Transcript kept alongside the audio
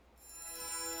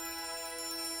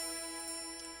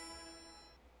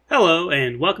Hello,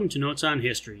 and welcome to Notes on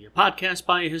History, a podcast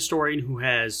by a historian who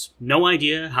has no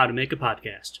idea how to make a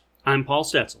podcast. I'm Paul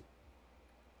Stetzel.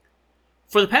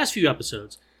 For the past few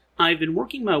episodes, I've been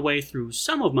working my way through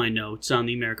some of my notes on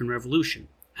the American Revolution.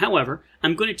 However,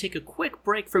 I'm going to take a quick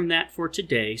break from that for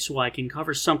today so I can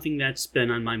cover something that's been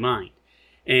on my mind.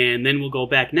 And then we'll go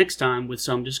back next time with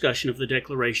some discussion of the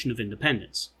Declaration of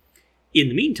Independence. In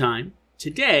the meantime,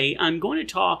 today, I'm going to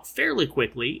talk fairly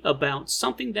quickly about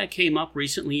something that came up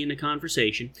recently in a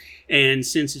conversation, and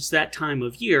since it's that time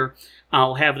of year,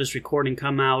 I'll have this recording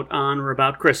come out on or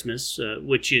about Christmas,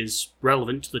 which is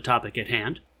relevant to the topic at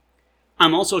hand.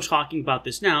 I'm also talking about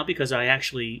this now because I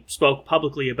actually spoke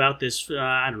publicly about this,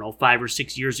 5 or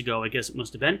 6 years ago, I guess it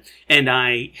must have been, and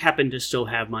I happen to still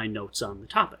have my notes on the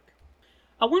topic.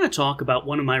 I want to talk about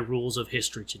one of my rules of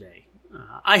history today.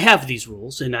 I have these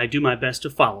rules, and I do my best to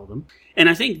follow them, and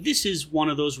I think this is one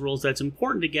of those rules that's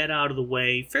important to get out of the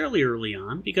way fairly early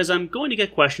on, because I'm going to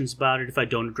get questions about it if I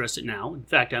don't address it now. In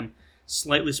fact, I'm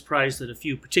slightly surprised that a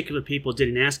few particular people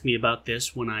didn't ask me about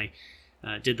this when I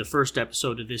did the first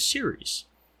episode of this series.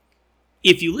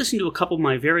 If you listen to a couple of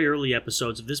my very early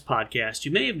episodes of this podcast,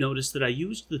 you may have noticed that I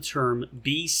used the term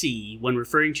BC when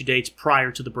referring to dates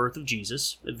prior to the birth of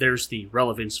Jesus. There's the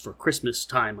relevance for Christmas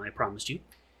time, I promised you.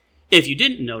 If you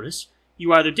didn't notice,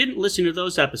 you either didn't listen to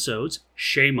those episodes,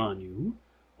 shame on you,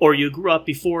 or you grew up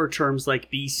before terms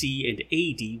like BC and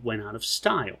AD went out of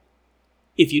style.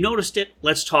 If you noticed it,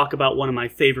 let's talk about one of my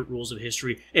favorite rules of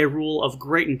history, a rule of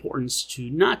great importance to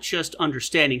not just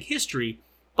understanding history,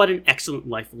 but an excellent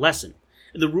life lesson.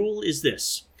 The rule is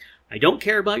this: I don't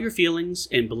care about your feelings,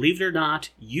 and believe it or not,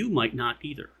 you might not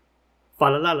either. Fa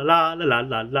la la la la la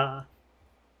la la.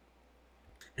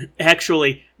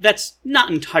 Actually, that's not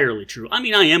entirely true. I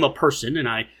mean, I am a person, and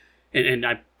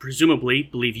I presumably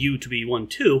believe you to be one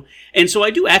too, and so I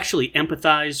do actually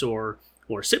empathize or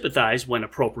sympathize when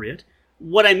appropriate.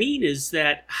 What I mean is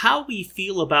that how we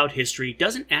feel about history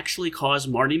doesn't actually cause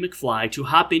Marty McFly to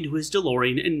hop into his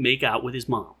DeLorean and make out with his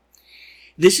mom.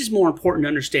 This is more important to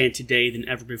understand today than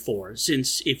ever before,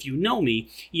 since if you know me,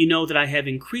 you know that I have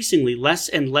increasingly less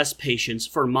and less patience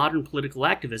for modern political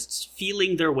activists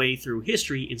feeling their way through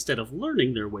history instead of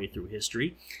learning their way through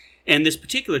history. And this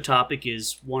particular topic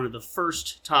is one of the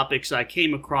first topics I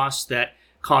came across that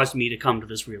caused me to come to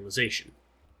this realization.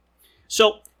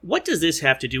 So, what does this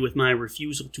have to do with my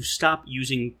refusal to stop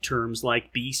using terms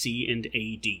like BC and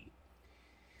AD?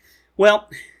 Well,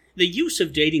 the use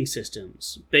of dating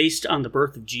systems based on the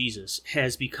birth of Jesus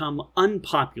has become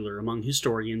unpopular among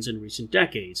historians in recent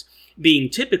decades, being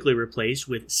typically replaced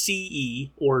with CE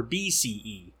or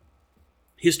BCE.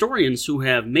 Historians who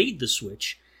have made the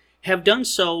switch have done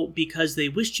so because they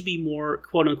wish to be more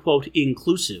quote-unquote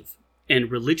inclusive and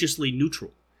religiously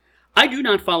neutral. I do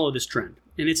not follow this trend,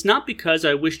 and it's not because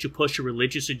I wish to push a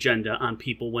religious agenda on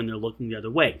people when they're looking the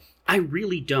other way. I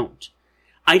really don't.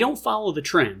 I don't follow the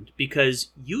trend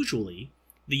because usually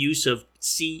the use of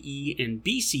CE and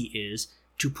BC is,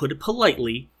 to put it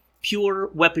politely, pure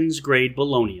weapons-grade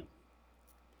baloney.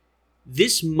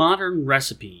 This modern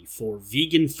recipe for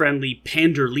vegan-friendly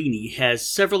panderlini has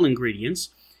several ingredients,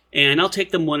 and I'll take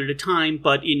them one at a time,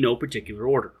 but in no particular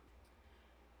order.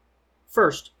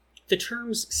 First, the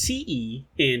terms CE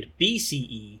and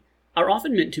BCE are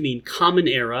often meant to mean Common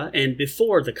Era and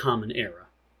before the Common Era.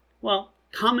 Well,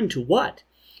 common to what?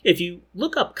 If you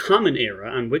look up Common Era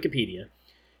on Wikipedia,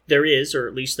 there is, or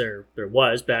at least there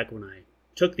was back when I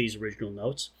took these original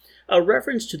notes, a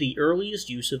reference to the earliest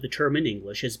use of the term in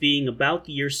English as being about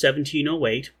the year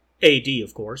 1708, AD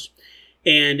of course,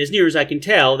 and as near as I can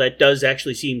tell, that does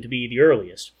actually seem to be the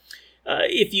earliest.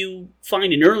 If you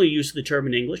find an early use of the term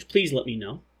in English, please let me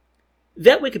know.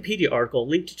 That Wikipedia article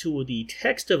linked to the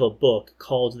text of a book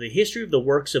called The History of the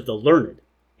Works of the Learned,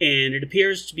 and it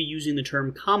appears to be using the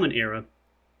term Common Era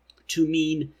to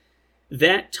mean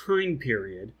that time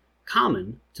period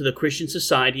common to the Christian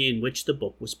society in which the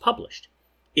book was published.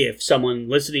 If someone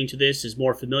listening to this is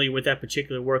more familiar with that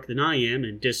particular work than I am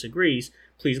and disagrees,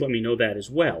 please let me know that as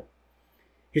well.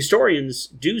 Historians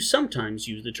do sometimes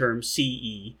use the term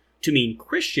CE to mean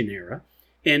Christian era,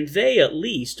 and they at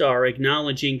least are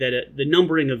acknowledging that the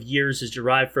numbering of years is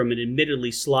derived from an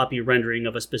admittedly sloppy rendering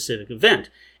of a specific event,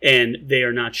 and they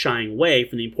are not shying away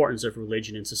from the importance of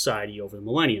religion in society over the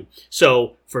millennium.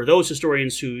 So, for those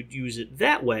historians who use it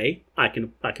that way, I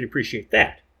can appreciate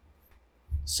that.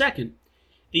 Second,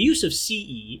 the use of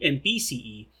CE and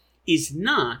BCE is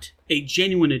not a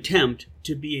genuine attempt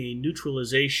to be a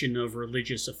neutralization of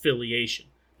religious affiliation,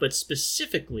 but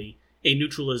specifically a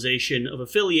neutralization of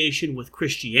affiliation with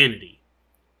Christianity.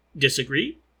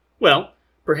 Disagree? Well,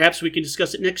 perhaps we can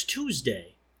discuss it next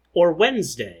Tuesday, or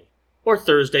Wednesday, or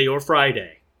Thursday or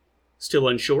Friday? Still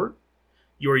unsure?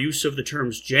 Your use of the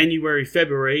terms January,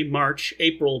 February, March,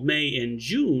 April, May, and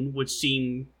June would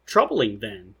seem troubling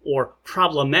then, or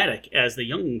problematic, as the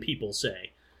young people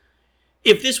say.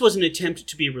 If this was an attempt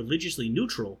to be religiously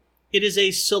neutral, it is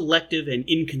a selective and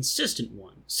inconsistent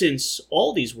one, since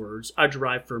all these words are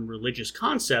derived from religious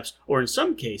concepts, or in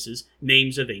some cases,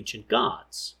 names of ancient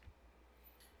gods.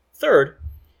 Third,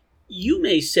 you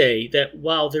may say that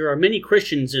while there are many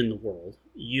Christians in the world,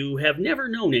 you have never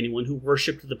known anyone who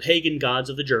worshipped the pagan gods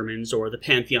of the Germans or the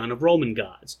pantheon of Roman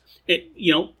gods.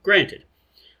 Granted.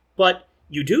 But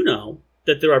you do know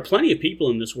that there are plenty of people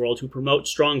in this world who promote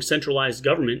strong centralized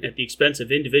government at the expense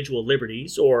of individual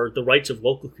liberties or the rights of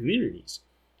local communities.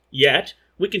 Yet,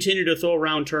 we continue to throw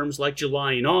around terms like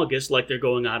July and August like they're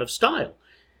going out of style.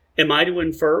 Am I to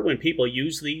infer when people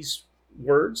use these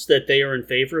words that they are in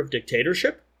favor of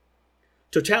dictatorship?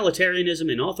 Totalitarianism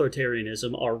and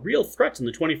authoritarianism are real threats in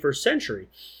the 21st century,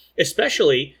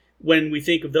 especially when we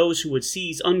think of those who would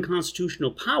seize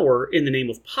unconstitutional power in the name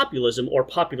of populism or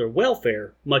popular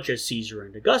welfare, much as Caesar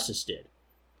and Augustus did.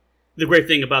 The great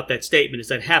thing about that statement is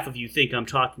that half of you think I'm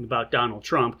talking about Donald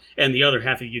Trump, and the other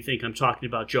half of you think I'm talking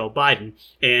about Joe Biden,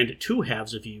 and two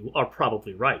halves of you are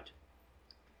probably right.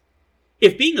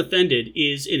 If being offended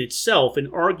is in itself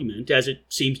an argument, as it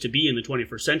seems to be in the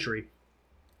 21st century,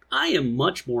 I am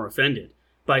much more offended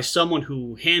by someone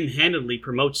who ham-handedly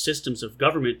promotes systems of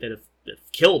government that have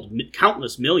killed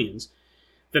countless millions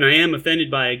than I am offended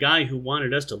by a guy who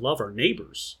wanted us to love our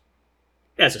neighbors.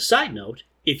 As a side note,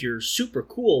 if you're super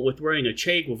cool with wearing a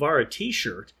Che Guevara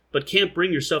t-shirt, but can't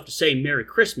bring yourself to say Merry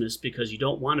Christmas because you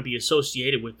don't want to be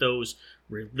associated with those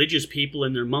religious people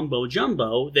and their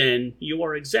mumbo-jumbo, then you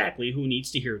are exactly who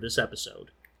needs to hear this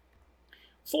episode.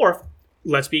 Fourth,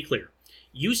 let's be clear.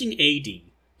 Using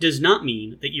AD does not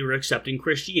mean that you are accepting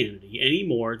Christianity any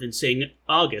more than saying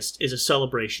August is a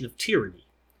celebration of tyranny.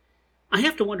 I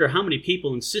have to wonder how many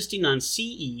people insisting on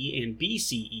CE and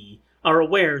BCE are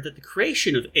aware that the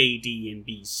creation of AD and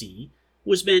BC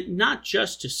was meant not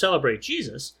just to celebrate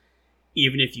Jesus.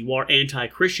 Even if you are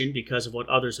anti-Christian because of what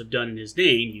others have done in his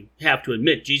name, you have to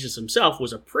admit Jesus himself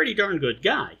was a pretty darn good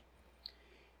guy.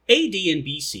 AD and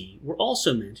BC were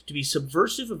also meant to be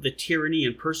subversive of the tyranny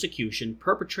and persecution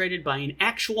perpetrated by an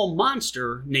actual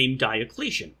monster named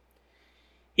Diocletian.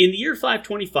 In the year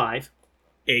 525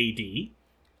 AD,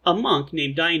 a monk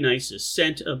named Dionysius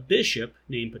sent a bishop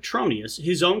named Petronius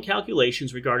his own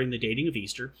calculations regarding the dating of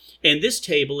Easter, and this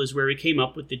table is where he came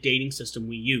up with the dating system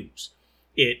we use.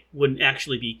 It wouldn't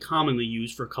actually be commonly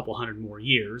used for a couple hundred more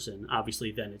years, and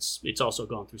obviously then it's also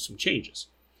gone through some changes.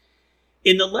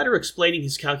 In the letter explaining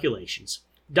his calculations,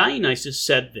 Dionysius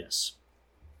said this,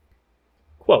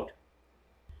 quote,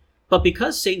 "But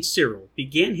because St. Cyril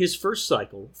began his first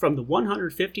cycle from the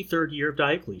 153rd year of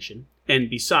Diocletian, and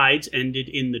besides ended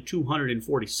in the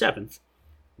 247th,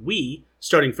 we,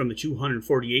 starting from the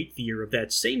 248th year of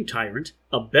that same tyrant,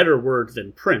 a better word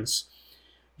than prince,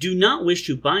 do not wish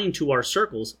to bind to our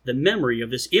circles the memory of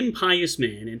this impious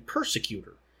man and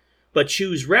persecutor, but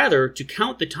choose rather to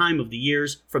count the time of the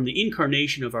years from the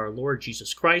incarnation of our Lord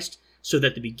Jesus Christ, so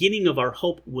that the beginning of our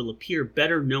hope will appear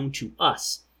better known to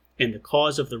us, and the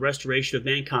cause of the restoration of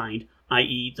mankind,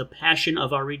 i.e. the passion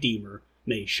of our Redeemer,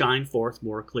 may shine forth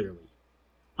more clearly."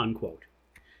 Unquote.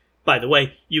 By the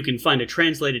way, you can find a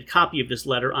translated copy of this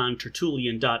letter on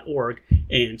Tertullian.org,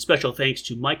 and special thanks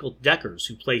to Michael Deckers,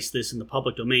 who placed this in the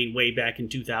public domain way back in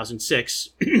 2006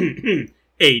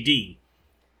 AD.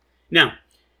 Now,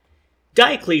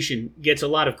 Diocletian gets a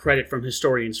lot of credit from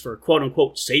historians for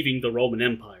quote-unquote saving the Roman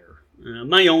Empire.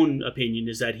 My own opinion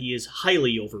is that he is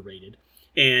highly overrated,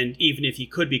 and even if he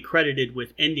could be credited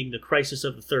with ending the crisis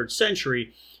of the 3rd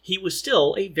century, he was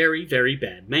still a very, very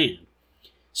bad man.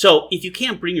 So, if you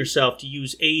can't bring yourself to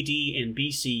use AD and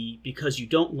BC because you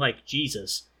don't like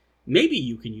Jesus, maybe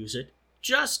you can use it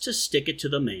just to stick it to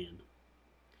the man.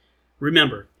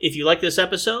 Remember, if you like this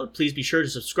episode, please be sure to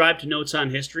subscribe to Notes on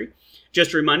History.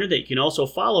 Just a reminder that you can also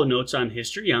follow Notes on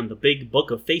History on the Big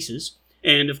Book of Faces.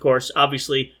 And, of course,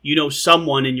 obviously, you know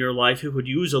someone in your life who could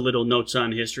use a little Notes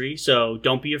on History, so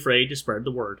don't be afraid to spread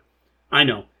the word. I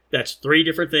know, that's 3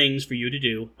 different things for you to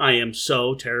do. I am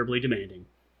so terribly demanding.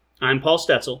 I'm Paul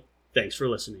Stetzel. Thanks for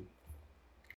listening.